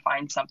doesn't, to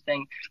refine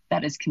something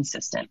that is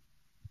consistent.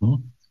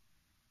 Mm-hmm.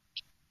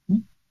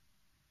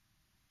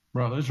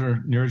 Rutledge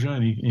or Nirja,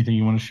 anything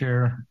you want to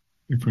share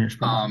from your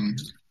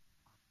experience?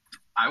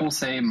 I will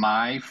say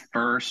my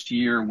first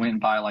year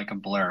went by like a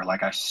blur.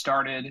 Like I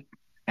started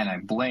and I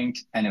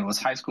blinked and it was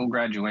high school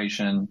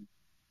graduation.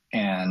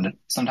 And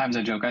sometimes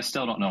I joke, I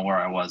still don't know where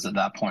I was at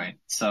that point.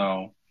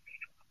 So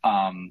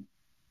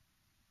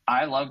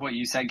I love what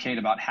you said, Kate,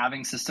 about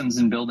having systems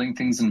and building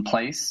things in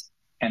place,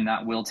 and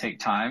that will take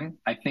time.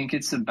 I think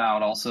it's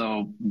about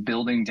also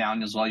building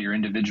down as well your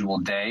individual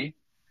day.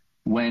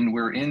 When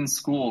we're in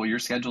school, your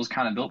schedule is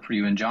kind of built for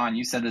you. And John,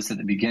 you said this at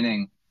the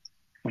beginning.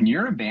 When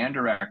you're a band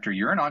director,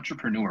 you're an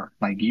entrepreneur.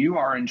 Like, you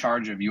are in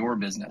charge of your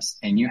business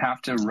and you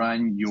have to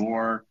run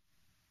your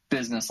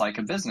business like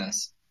a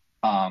business.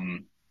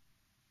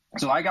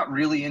 So I got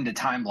really into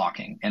time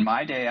blocking. And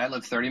my day, I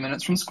live 30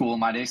 minutes from school.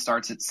 My day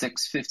starts at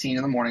 6:15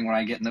 in the morning when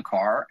I get in the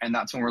car. And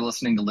that's when we're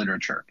listening to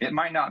literature. It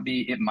might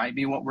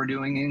be what we're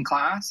doing in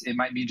class. It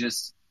might be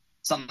just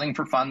something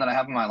for fun that I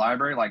have in my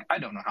library. Like, I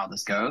don't know how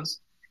this goes.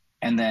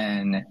 And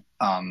then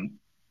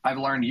I've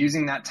learned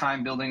using that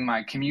time building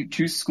my commute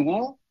to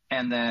school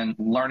and then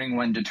learning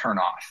when to turn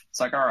off. It's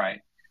like, all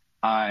right,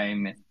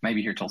 I'm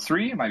maybe here till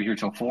 3, maybe here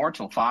till 4,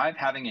 till 5,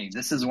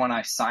 this is when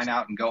I sign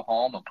out and go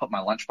home and put my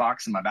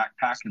lunchbox in my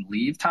backpack and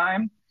leave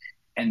time.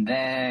 And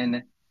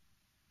then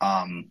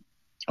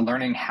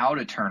learning how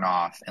to turn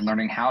off and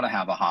learning how to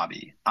have a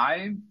hobby.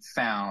 I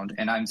found,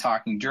 and I'm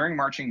talking during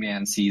marching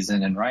band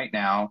season, and right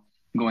now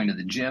I'm going to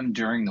the gym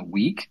during the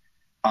week.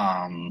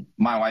 My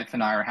wife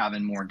and I are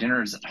having more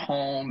dinners at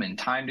home and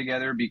time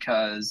together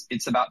because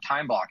it's about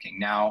time blocking.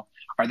 Now,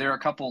 are there a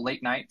couple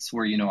late nights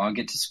where, I'll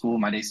get to school,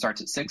 my day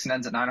starts at 6 and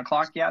ends at 9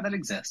 o'clock? Yeah, that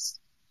exists.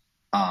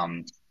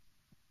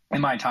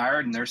 am I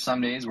tired? And there's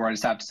some days where I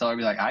just have to tell her,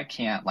 like, I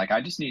can't, like,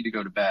 I just need to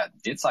go to bed.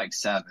 It's like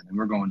 7 and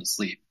we're going to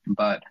sleep.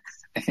 But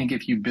I think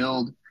if you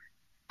build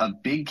a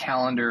big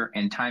calendar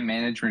and time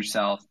manage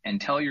yourself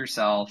and tell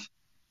yourself,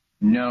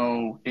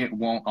 no, it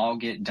won't all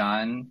get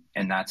done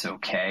and that's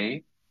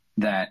okay,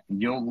 that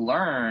you'll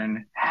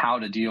learn how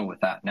to deal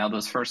with that. Now,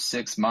 those first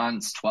 6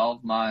 months,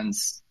 12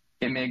 months,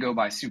 it may go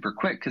by super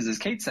quick because, as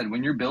Kate said,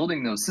 when you're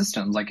building those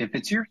systems, like if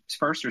it's your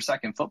first or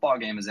second football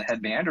game as a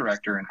head band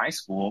director in high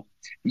school,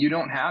 you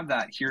don't have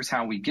that. Here's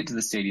how we get to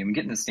the stadium,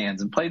 get in the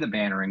stands and play the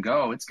banner and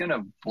go. It's going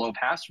to blow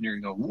past you and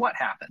you're going to go, what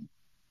happened?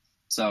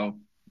 So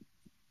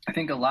I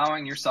think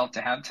allowing yourself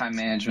to have time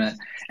management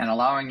and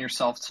allowing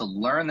yourself to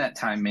learn that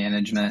time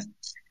management,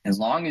 as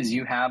long as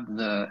you have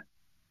the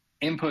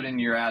input in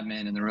your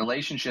admin and the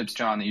relationships,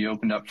 John, that you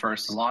opened up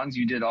first, as long as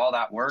you did all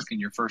that work in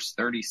your first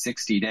 30,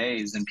 60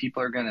 days, then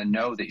people are going to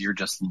know that you're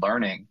just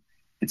learning.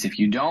 It's if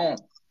you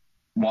don't,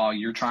 while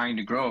you're trying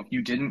to grow, if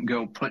you didn't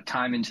go put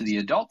time into the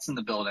adults in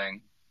the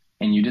building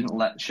and you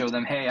didn't show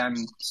them, hey, I'm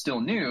still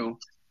new,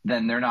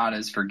 then they're not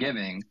as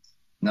forgiving.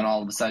 And then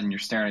all of a sudden you're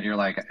staring at, you're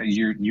like,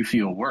 you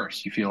feel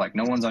worse. You feel like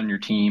no one's on your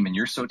team and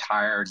you're so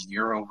tired and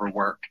you're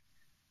overworked.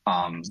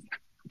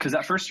 Because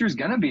that first year is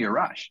going to be a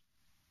rush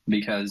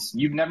because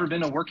you've never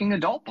been a working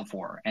adult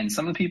before. And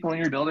some of the people in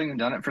your building have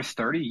done it for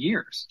 30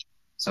 years.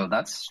 So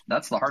that's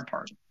the hard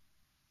part.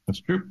 That's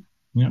true.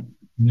 Yeah.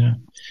 Yeah.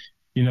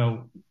 You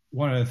know,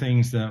 one of the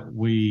things that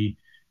we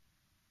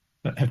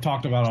have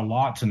talked about a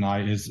lot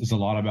tonight is a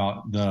lot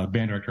about the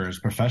band director as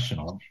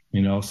professional,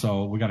 you know,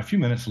 so we got a few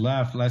minutes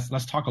left.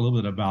 Let's talk a little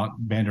bit about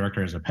band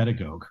director as a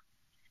pedagogue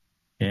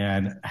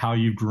and how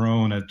you've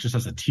grown just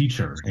as a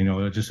teacher, you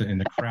know, just in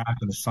the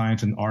craft and the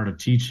science and art of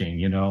teaching.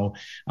 You know,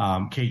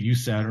 Kate, you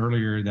said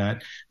earlier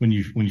that when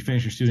you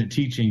finish your student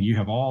teaching, you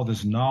have all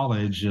this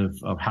knowledge of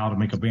how to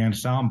make a band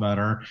sound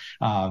better.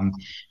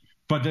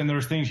 But then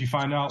there's things you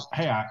find out,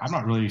 hey, I'm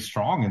not really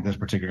strong in this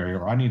particular area,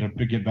 or I need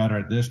to get better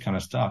at this kind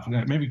of stuff.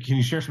 Maybe can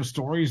you share some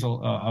stories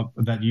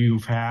that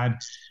you've had,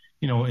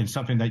 you know, in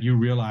something that you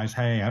realize,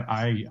 hey,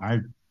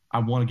 I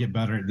want to get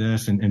better at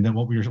this, and then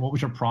what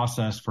was your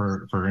process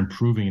for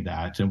improving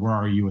that, and where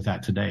are you with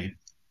that today?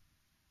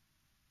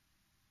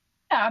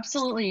 Yeah,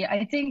 absolutely.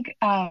 I think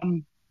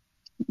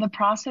the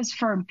process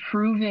for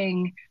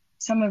improving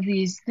some of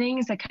these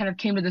things that kind of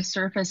came to the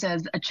surface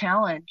as a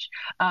challenge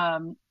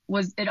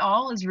was it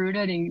all is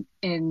rooted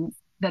in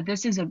that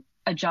this is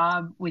a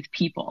job with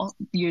people.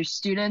 Your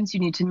students, you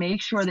need to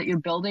make sure that you're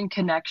building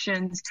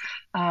connections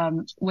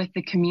with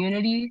the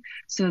community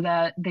so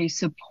that they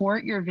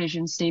support your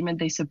vision statement,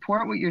 they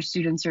support what your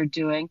students are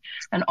doing,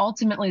 and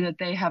ultimately that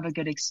they have a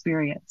good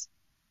experience.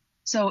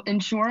 So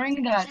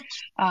ensuring that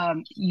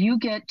you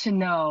get to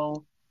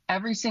know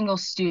every single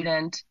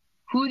student,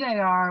 who they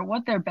are,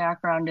 what their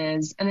background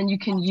is, and then you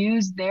can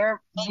use their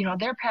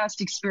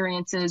past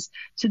experiences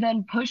to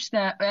then push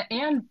that,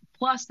 and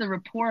plus the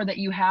rapport that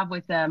you have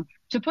with them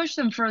to push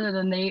them further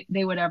than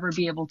they would ever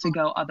be able to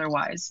go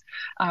otherwise.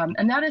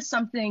 And that is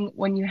something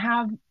when you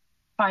have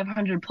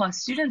 500 plus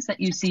students that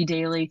you see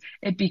daily,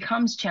 it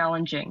becomes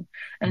challenging.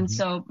 And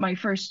so my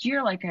first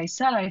year, like I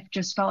said, I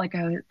just felt like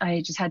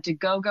I just had to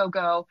go,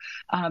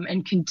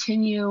 and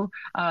continue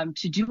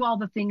to do all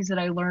the things that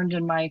I learned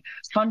in my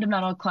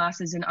fundamental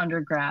classes in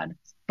undergrad.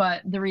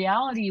 But the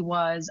reality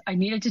was I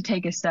needed to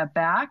take a step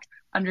back,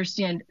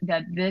 understand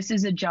that this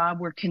is a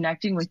job where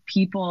connecting with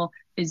people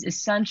is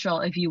essential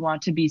if you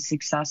want to be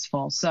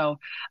successful. So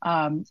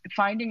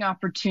finding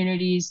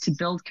opportunities to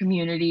build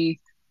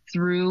community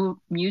through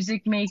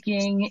music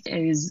making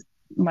is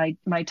my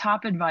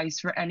top advice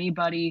for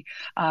anybody,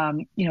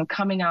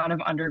 coming out of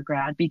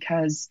undergrad,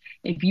 because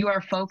if you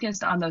are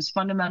focused on those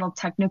fundamental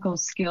technical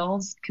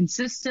skills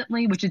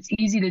consistently, which it's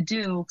easy to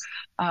do,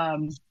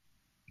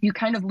 you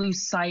kind of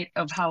lose sight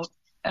of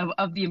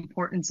of the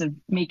importance of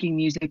making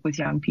music with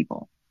young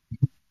people.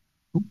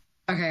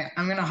 Okay,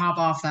 I'm going to hop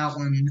off that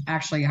one.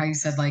 Actually, how you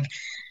said, like,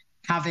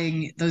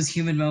 having those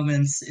human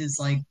moments is,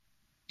 like,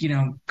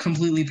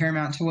 completely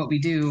paramount to what we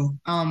do.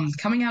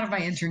 Coming out of my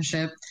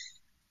internship,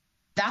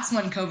 that's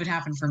when COVID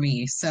happened for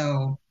me.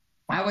 So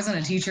I wasn't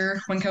a teacher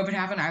when COVID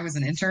happened. I was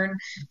an intern,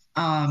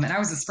 and I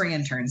was a spring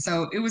intern.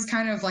 So it was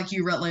kind of like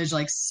you, Rutledge,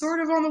 like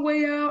sort of on the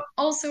way out.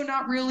 Also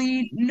not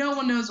really. No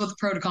one knows what the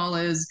protocol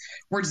is.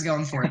 We're just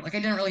going for it. Like I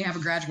didn't really have a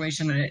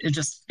graduation.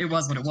 It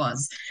was what it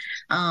was.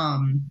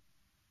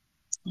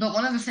 But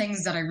one of the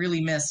things that I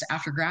really missed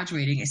after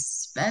graduating,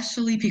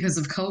 especially because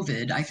of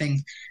COVID, I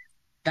think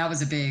that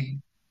was a big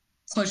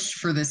push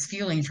for this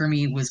feeling for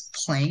me, was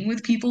playing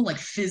with people, like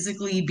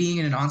physically being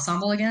in an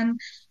ensemble again.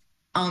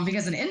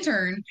 Because an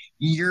intern,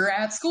 you're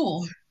at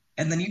school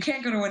and then you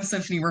can't go to one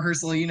symphony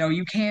rehearsal,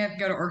 you can't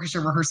go to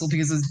orchestra rehearsal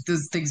because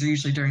those things are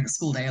usually during the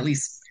school day. At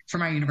least for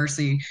my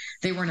university,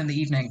 they weren't in the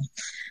evening.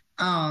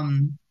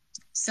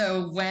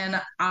 So when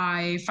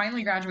I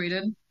finally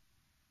graduated,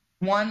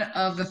 one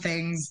of the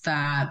things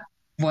that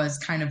was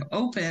kind of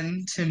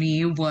open to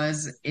me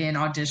was an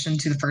audition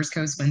to the First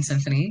Coast Wind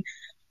Symphony.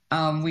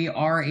 We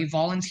are a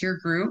volunteer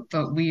group,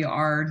 but we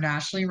are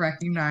nationally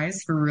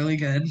recognized for really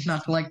good.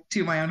 Not to like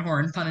toot my own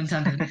horn, pun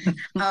intended.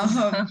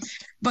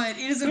 But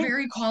it is a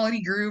very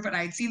quality group, and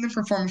I'd seen them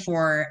perform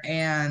before,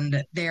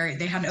 and they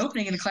had an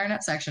opening in the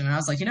clarinet section, and I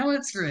was like, you know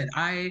what, screw it.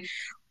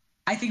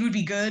 I think it would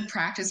be good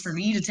practice for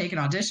me to take an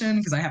audition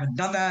because I haven't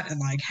done that in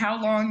like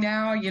how long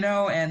now,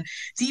 and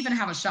to even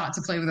have a shot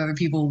to play with other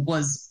people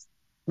was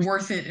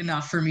worth it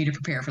enough for me to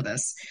prepare for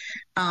this.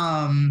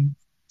 And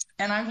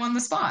I won the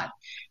spot,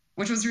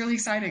 which was really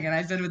exciting. And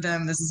I've been with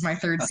them. This is my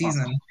third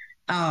season.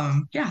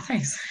 Awesome. Yeah,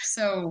 thanks.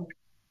 So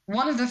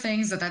one of the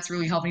things that's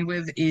really helped me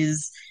with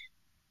is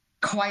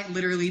quite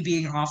literally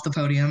being off the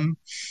podium.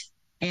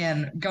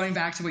 And going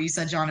back to what you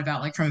said, John,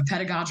 about like from a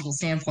pedagogical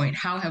standpoint,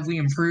 how have we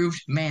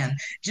improved? Man,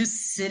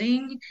 just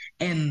sitting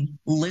and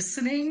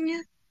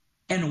listening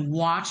and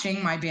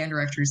watching my band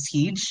directors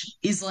teach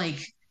is like,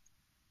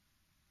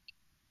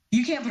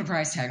 you can't put a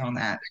price tag on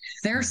that.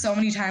 There are so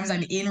many times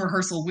I'm in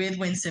rehearsal with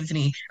Wind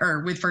Symphony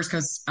or with First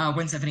Coast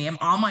Wind Symphony. I'm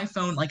on my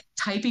phone, like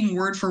typing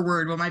word for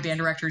word what my band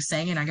director is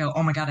saying. And I go,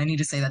 oh my God, I need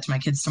to say that to my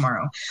kids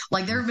tomorrow.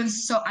 Like there have been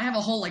I have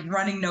a whole like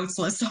running notes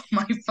list on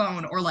my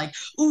phone, or like,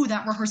 ooh,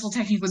 that rehearsal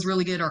technique was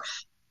really good. Or,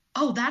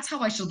 oh, that's how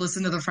I should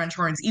listen to the French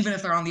horns, even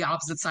if they're on the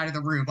opposite side of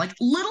the room. Like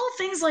little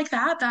things like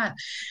that,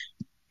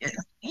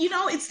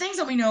 it's things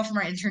that we know from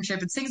our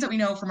internship. It's things that we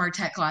know from our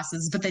tech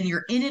classes, but then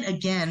you're in it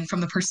again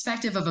from the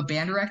perspective of a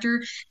band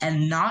director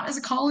and not as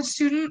a college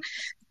student.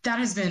 That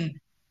has been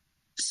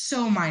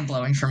so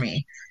mind-blowing for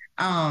me.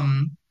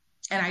 And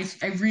I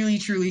really,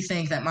 truly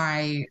think that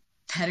my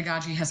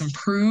pedagogy has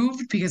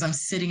improved because I'm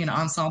sitting in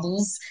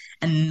ensembles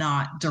and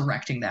not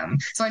directing them.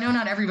 So I know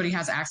not everybody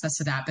has access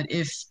to that, but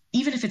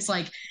even if it's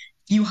like,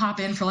 you hop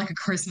in for like a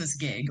Christmas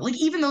gig, like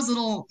even those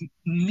little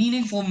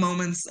meaningful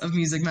moments of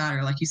music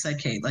matter, like you said,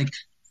 Kate, like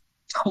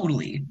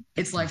totally,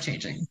 it's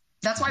life-changing.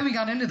 That's why we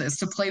got into this,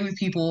 to play with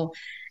people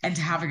and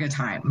to have a good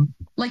time.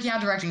 Like, yeah,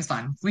 directing's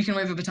fun. We can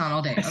wave a baton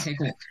all day. Okay,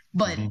 cool.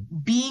 But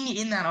being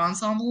in that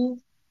ensemble,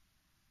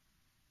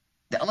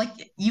 like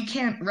you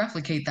can't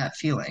replicate that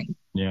feeling.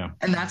 Yeah.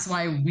 And that's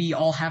why we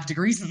all have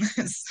degrees in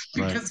this,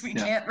 because we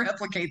can't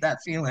replicate that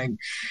feeling.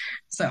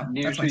 So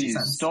that's my 2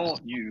 cents.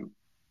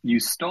 You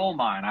stole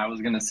mine. I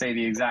was going to say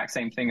the exact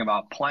same thing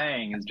about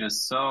playing is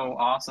just so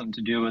awesome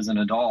to do as an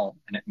adult.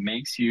 And it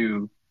makes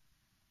you,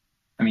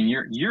 I mean,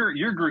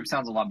 your group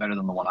sounds a lot better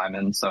than the one I'm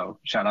in. So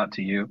shout out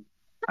to you.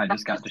 I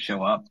just got to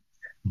show up.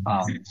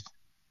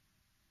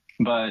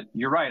 But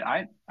you're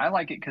right. I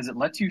like it because it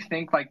lets you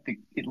think like the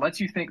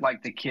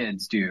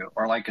kids do,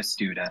 or like a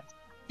student.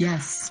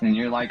 Yes. And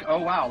you're like, oh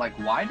wow, like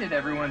why did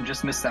everyone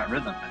just miss that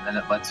rhythm? And then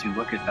it lets you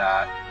look at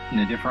that in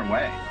a different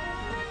way.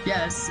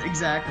 Yes,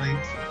 exactly.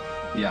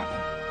 Yeah.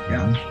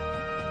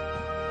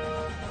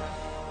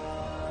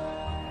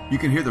 You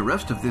can hear the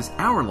rest of this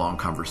hour-long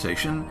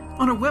conversation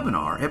on a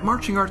webinar at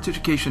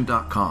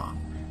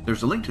marchingartseducation.com.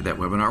 There's a link to that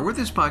webinar where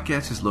this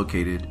podcast is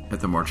located at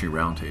the Marching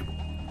Roundtable.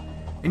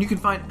 And you can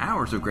find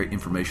hours of great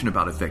information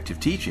about effective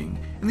teaching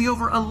in the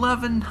over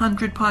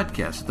 1,100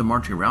 podcasts at the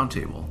Marching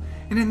Roundtable,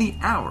 and in the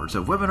hours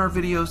of webinar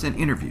videos and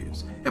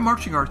interviews at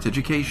Marching Arts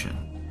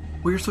Education.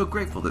 We are so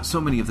grateful that so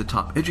many of the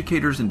top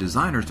educators and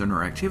designers in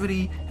our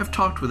activity have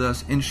talked with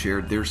us and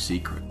shared their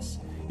secrets.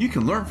 You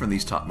can learn from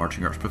these top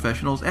marching arts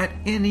professionals at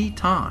any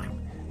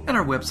time at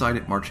our website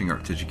at Marching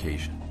Arts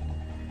Education.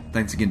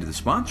 Thanks again to the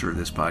sponsor of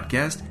this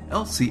podcast,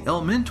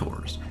 LCL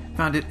Mentors,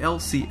 found at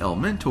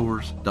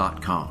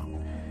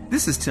lclmentors.com.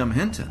 This is Tim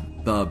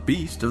Hinton, the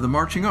Beast of the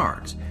Marching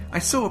Arts. I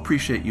so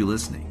appreciate you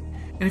listening.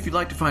 And if you'd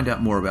like to find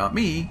out more about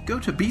me, go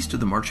to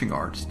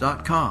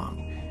beastofthemarchingarts.com.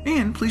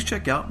 And please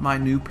check out my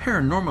new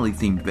paranormally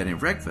themed bed and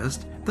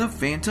breakfast, the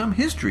Phantom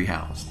History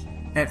House,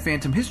 at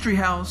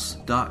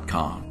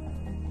phantomhistoryhouse.com.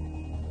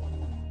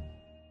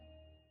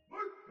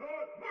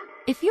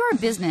 If you're a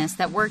business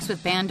that works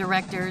with band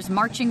directors,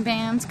 marching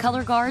bands,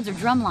 color guards, or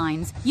drum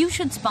lines, you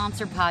should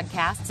sponsor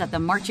podcasts at the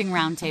Marching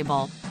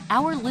Roundtable.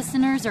 Our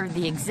listeners are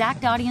the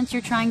exact audience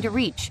you're trying to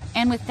reach,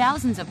 and with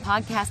thousands of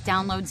podcast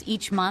downloads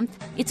each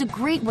month, it's a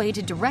great way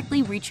to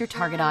directly reach your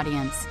target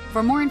audience.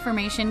 For more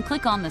information,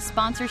 click on the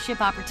sponsorship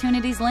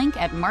opportunities link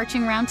at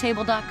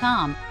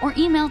marchingroundtable.com or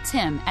email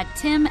Tim at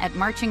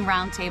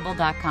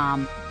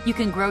marchingroundtable.com. You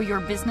can grow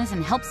your business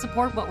and help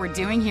support what we're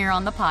doing here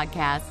on the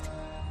podcast.